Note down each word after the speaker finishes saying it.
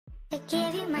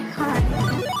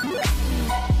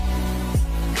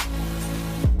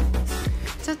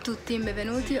Ciao a tutti,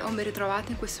 benvenuti o ben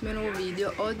ritrovati in questo mio nuovo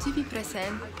video. Oggi vi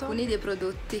presento alcuni dei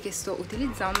prodotti che sto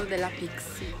utilizzando della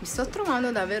Pixi. Mi sto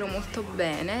trovando davvero molto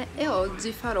bene e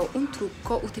oggi farò un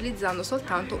trucco utilizzando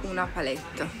soltanto una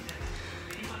palette.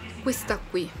 Questa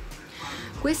qui.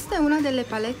 Questa è una delle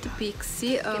palette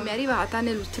Pixi che mi è arrivata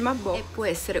nell'ultima box e può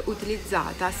essere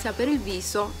utilizzata sia per il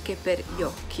viso che per gli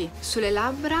occhi. Sulle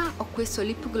labbra ho questo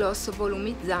lip gloss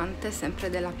volumizzante sempre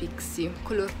della Pixi,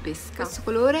 color pesca. Questo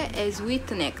colore è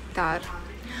Sweet Nectar.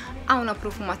 Ha una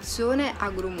profumazione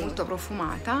agrumo molto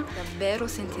profumata, davvero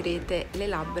sentirete le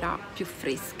labbra più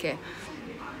fresche.